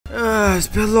It's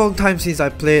been a long time since I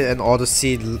played an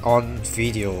Odyssey on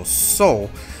video, so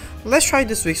let's try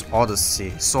this week's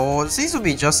Odyssey. So it seems to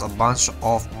be just a bunch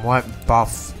of Moab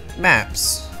buff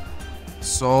maps.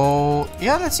 So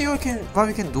yeah, let's see what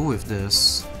we can do with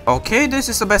this. Okay, this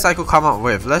is the best I could come up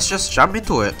with. Let's just jump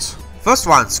into it. First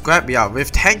one, Scrapyard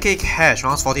with 10k cash,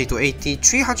 rounds 40 to 80,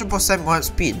 300% Moab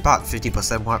speed, but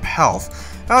 50% Moab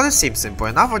health. Well, this seems simple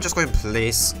enough. We're just going to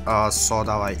place a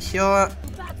Soda right here,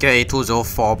 get a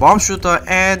 204 bomb shooter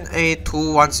and a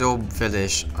 210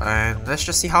 village, and let's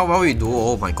just see how well we do.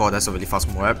 Oh my god, that's a really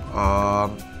fast Moab.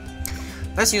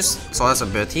 Let's use Soda's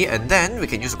ability, and then we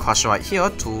can use a crusher right here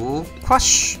to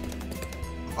crush.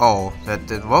 Oh, that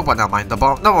didn't work, but never mind. The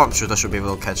bomb shooter should be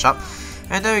able to catch up.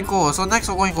 And there we go. So next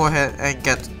we're going to go ahead and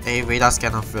get a radar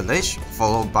scanner village,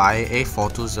 followed by a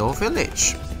 420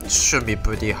 village. This should be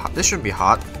pretty hard. This shouldn't be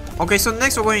hard. Okay, so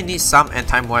next we're going to need some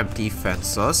anti-Moab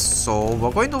defenses. So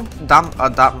we're going to dump a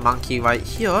dark monkey right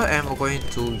here, and we're going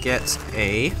to get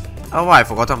a... Oh, I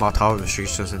forgot about tower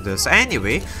restrictions in this.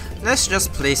 Anyway, let's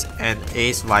just place an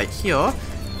ace right here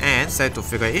and set to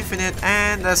figure infinite,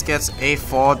 and let's get a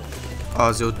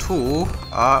 402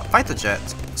 fighter jet.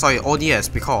 Sorry, ODS,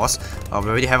 because we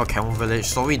already have a camo village,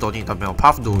 so we don't need the middle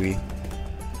path, do we?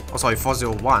 Oh, sorry,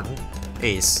 401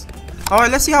 ace. Alright,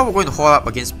 let's see how we're going to hold up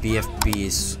against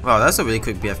BFBs. Well, that's a really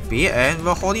quick BFB, and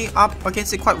we're holding up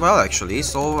against it quite well actually,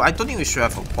 so I don't think we should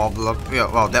have a problem. Yeah,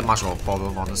 well, that much of a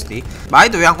problem honestly. But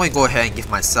either way, I'm going to go ahead and give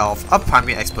myself a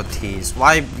primary expertise.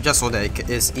 Why? Just so that it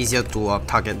is easier to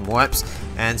target Moabs,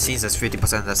 and since there's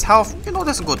 50% less health, you know,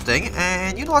 that's a good thing.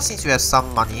 And you know what, since we have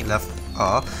some money left,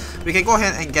 we can go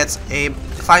ahead and get a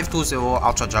 520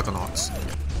 Ultra Juggernauts.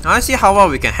 Now let's see how well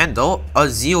we can handle a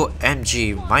Zeo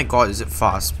MG. My god, is it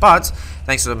fast. But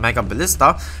thanks to the Mega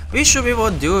Ballista, we should be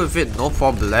able to deal with it no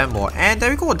problemo. And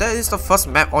there we go, that is the first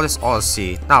map of this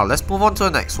Odyssey. Now let's move on to the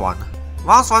next one.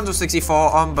 Rounds 1 to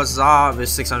 64 on Bazaar with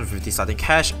 650 starting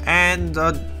cash and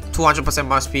 200%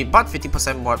 Moab speed but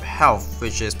 50% Moab health,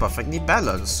 which is perfectly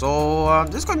balanced. So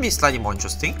this is going to be slightly more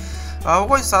interesting. We're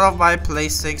going to start off by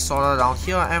placing Soda down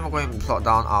here, and we're going to plot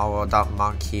down our Dark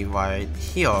Monkey right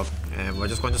here. And we're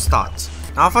just going to start.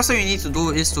 Now, first thing we need to do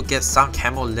is to get some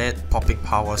camo lead popping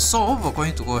power. So we're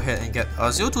going to go ahead and get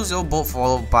a 020 bolt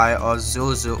followed by a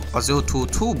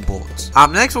 022 bolt.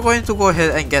 Next we're going to go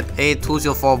ahead and get a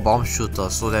 204 bomb shooter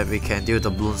so that we can deal with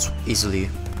the balloons easily.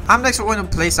 Next we're going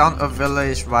to place down a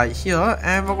village right here,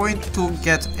 and we're going to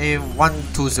get a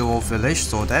 120 village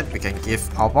so that we can give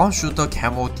our bomb shooter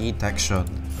camo detection.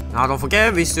 Now don't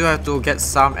forget, we still have to get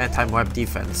some anti-Moab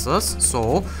defenses,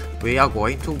 so we are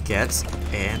going to get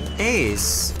an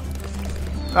ace.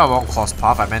 Well, wrong course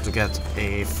path, I meant to get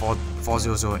a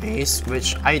 400 ace,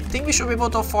 which I think we should be able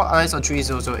to afford, otherwise a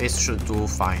 300 ace should do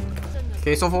fine.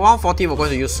 Okay, so for 140 we're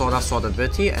going to use Soda Sword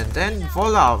ability, and then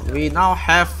voila, we now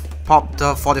have popped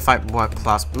the 45 Moab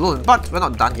class balloon, but we're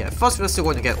not done yet. First, we're still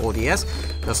going to get ODS,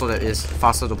 just so that it's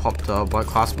faster to pop the Moab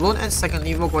class balloon, and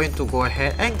secondly, we're going to go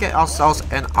ahead and get ourselves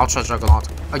an Ultra Juggernaut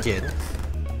again.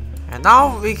 And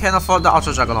now we can afford the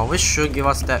Ultra Juggernaut, which should give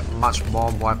us that much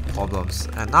more Moab problems.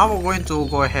 And now we're going to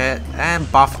go ahead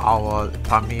and buff our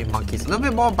primary monkeys a little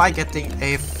bit more by getting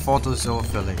a 420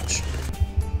 village.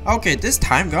 Okay, this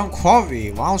time we're on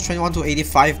Quarry, rounds 21 to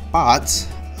 85, but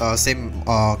same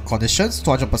conditions,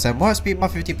 200% Moab speed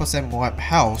but 50% Moab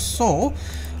health. So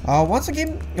once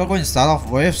again, you're going to start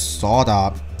off with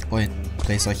Soda. Going to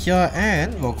place her here,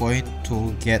 and we're going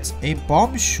to get a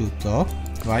bomb shooter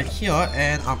right here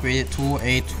and upgrade it to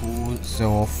a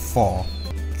 204.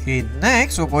 Okay,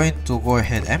 next we're going to go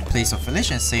ahead and place a village,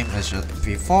 and same as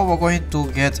before, we're going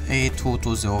to get a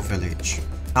 220 village.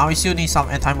 Now we still need some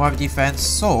anti-Moab defense,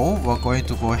 so we're going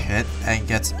to go ahead and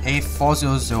get a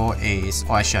 400 ace.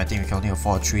 Or actually, I think we can only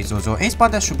afford 300 ace,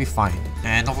 but that should be fine.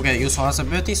 And don't forget to use Soda's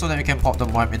ability so that we can pop the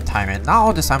Moab in time. And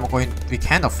now this time we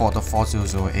can afford the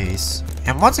 400 ace.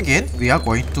 And once again, we are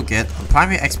going to get a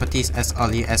primary expertise as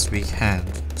early as we can.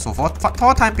 So for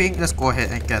time being, let's go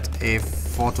ahead and get a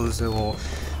 420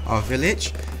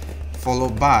 village,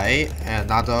 followed by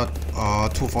another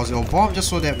 240 bomb, just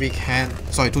so that we can,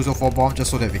 204 bomb, just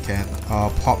so that we can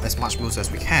pop as much moves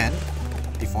as we can.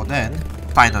 Before then,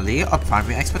 finally a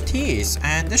primary expertise,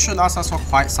 and this should last us for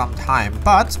quite some time,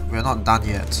 but we're not done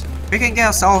yet. We can get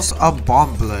ourselves a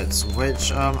bomb blitz,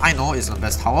 which I know isn't the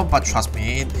best tower, but trust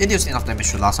me, it deals enough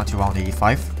damage to last until round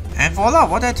 85. And voila,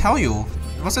 what did I tell you?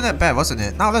 It wasn't that bad, wasn't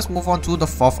it? Now let's move on to the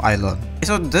 4th island.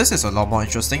 So this is a lot more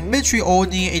interesting. Military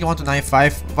only, 81 to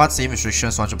 95, but same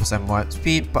restrictions, 100% Moab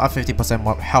speed, but 50%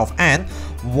 Moab health, and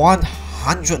 100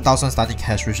 100,000 starting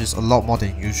cash, which is a lot more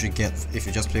than you usually get if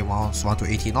you just play rounds 1 to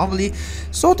 80 normally.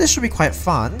 So this should be quite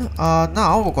fun.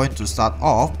 Now we're going to start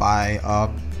off by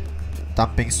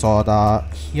dumping soda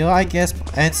here, I guess.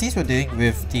 And since we're dealing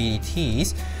with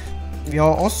DDTs, we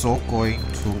are also going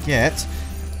to get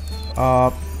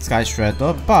Sky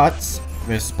Shredder, but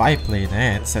with Spy Plane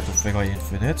and set to Figure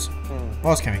Infinite.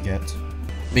 What else can we get?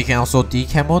 We can also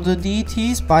decamo the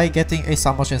DTs by getting a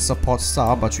Submersion Support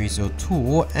Sub, a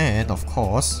 302, and of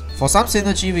course, for some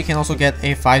synergy, we can also get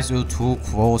a 502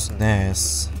 Crow's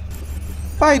Nest.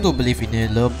 But I do believe we need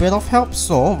a little bit of help,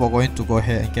 so we're going to go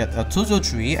ahead and get a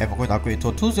 203 and we're going to upgrade to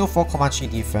a 204 Comanche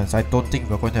defense. I don't think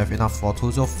we're going to have enough for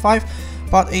 205,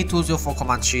 but a 204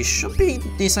 Comanche should be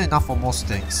decent enough for most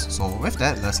things. So with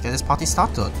that, let's get this party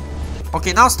started.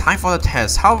 Okay, now it's time for the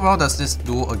test. How well does this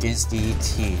do against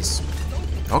DTs?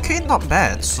 Okay, not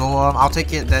bad. So I'll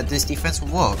take it that this defense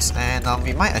works, and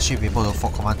we might actually be able to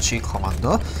afford Comanche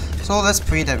Commander. So let's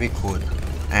pray that we could.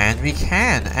 And we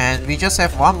can, and we just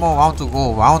have one more round to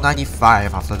go, round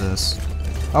 95 after this.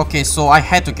 Okay, so I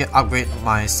had to upgrade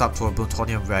my sub to a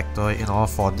Bloontonium reactor in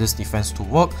order for this defense to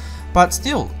work, but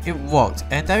still, it worked.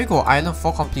 And there we go, island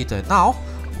 4 completed. Now,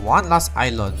 one last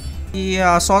island.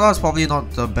 Yeah, Soda is probably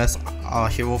not the best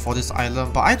hero for this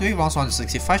island, but I do it rounds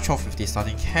 165, 1250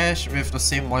 starting cash with the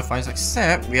same modifiers,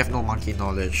 except we have no monkey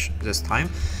knowledge this time.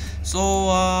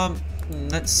 So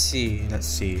let's see.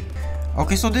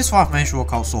 Okay, so this is what I've managed to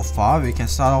work out so far. We can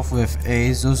start off with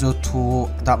a 002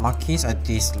 Dark Monkeys at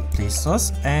these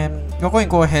places, and we're going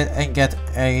to go ahead and get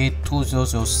a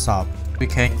 200 sub. We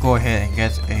can go ahead and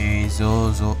get a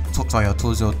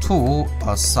 202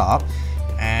 sub,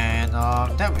 and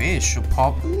that way it should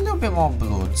pop a little bit more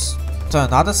balloons. So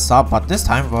another sub, but this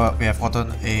time we have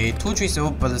gotten a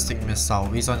 230 ballistic missile.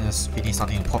 Reason is we need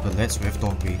something to pop the leads with,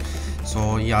 don't we?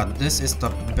 So yeah, this is the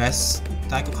best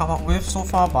that I could come up with so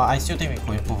far, but I still think we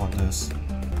could improve on this.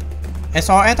 As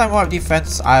for our anti-warp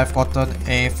defense, I've gotten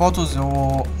a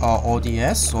 420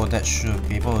 ODS, so that should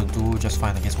be able to do just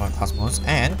fine against one class Bloons.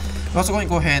 And we're also going to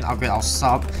go ahead and upgrade our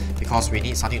sub because we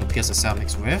need something to pierce the cell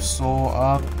mix with. So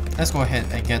let's go ahead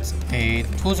and get a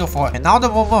 204. And now the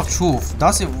moment of truth.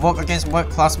 Does it work against world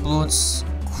class Bloons?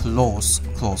 Close.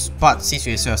 But since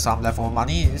we still have some level of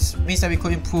money, it means that we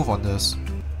could improve on this.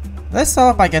 Let's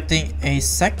start by getting a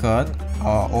second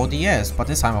ODS, but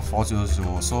this time a 400.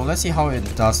 So let's see how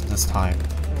it does this time.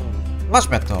 Much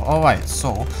better. Alright,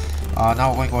 so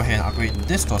now we're going to go ahead and upgrade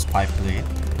this to a Spy Plane.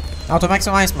 Now to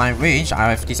maximize my range,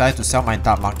 I've decided to sell my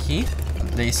Dark Monkey.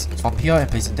 Place from here and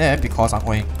place it there because I'm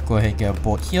going to go ahead and get a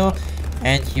boat here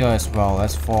and here as well.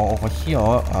 As for over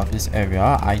here, this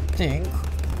area, I think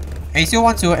a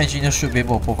 010 engineer should be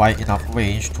able to provide enough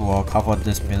range to cover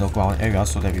this middle ground area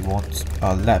so that we won't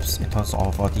lapse in terms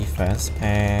of our defense.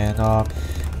 And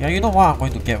yeah, you know what? I'm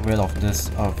going to get rid of this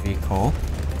vehicle.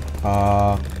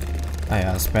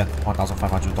 I spent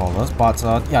 $1,500, but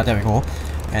yeah, there we go.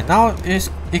 And now it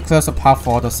clears the path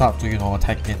for the sub to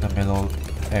attack in the middle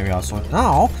area. So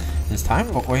now this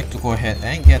time we're going to go ahead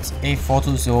and get a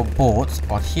 420 boat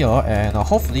on here, and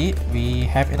hopefully we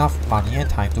have enough money and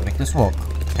time to make this work.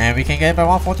 And we can get it by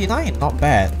 149, not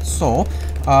bad. So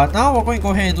now we're going to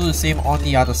go ahead and do the same on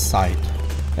the other side.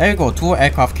 There we go, 2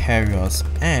 aircraft carriers.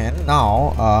 And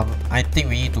now I think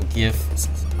we need to give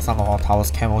some of our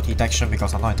towers camo detection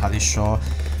because I'm not entirely sure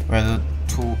whether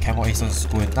 2 camo aces is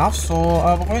good enough. So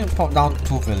we're going to pop down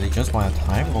 2 villagers one at a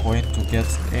time. We're going to get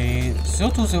a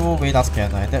 020 radar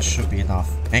scanner, and that should be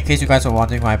enough. In case you guys are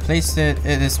wondering where I placed it,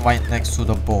 it is right next to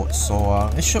the boat, so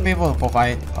it should be able to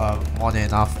provide more than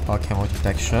enough camo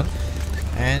detection.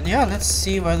 And yeah, let's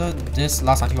see whether this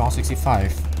lasts until round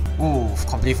 65. Ooh,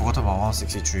 completely forgotten about round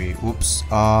 63. Oops.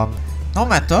 No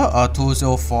matter,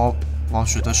 204 round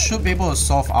shooter should be able to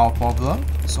solve our problem.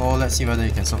 So let's see whether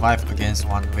it can survive against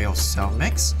one way of cell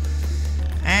mix.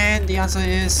 And the answer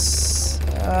is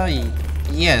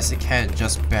yes, it can,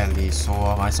 just barely. So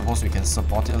I suppose we can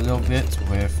support it a little bit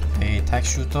with a tech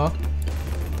shooter.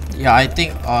 Yeah, I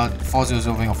think 400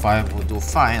 Ring of Fire will do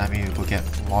fine. I mean, we could get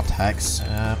more tags.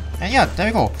 And yeah, there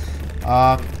we go.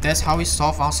 That's how we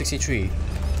solve round 63.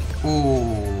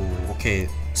 Ooh, okay.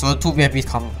 So the 2 VIPs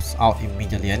comes out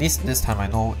immediately. At least this time I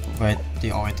know where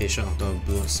the orientation of the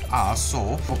Bloons are.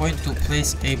 So we're going to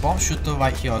place a bomb shooter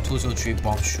right here, a 203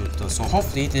 bomb shooter. So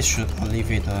hopefully this should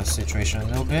alleviate the situation a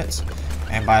little bit.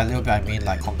 And by a little bit I mean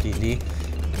like completely.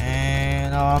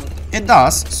 And it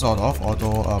does, sort of,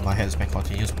 although my head spam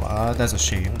continues, but that's a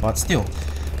shame. But still,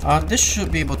 this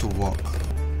should be able to work.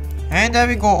 And there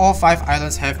we go, all 5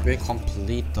 islands have been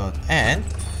completed. And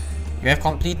we have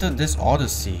completed this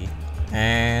Odyssey.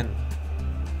 And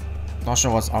Not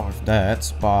sure what's up with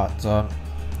that, but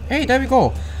hey, there we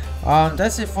go.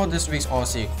 That's it for this week's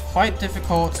Odyssey. Quite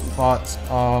difficult, but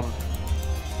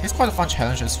it's quite a fun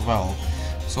challenge as well.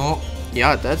 So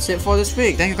yeah, that's it for this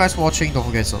week. Thank you guys for watching. Don't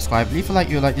forget to subscribe, leave a like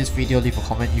if you like this video, leave a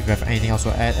comment if you have anything else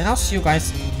to add, and I'll see you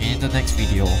guys in the next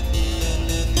video.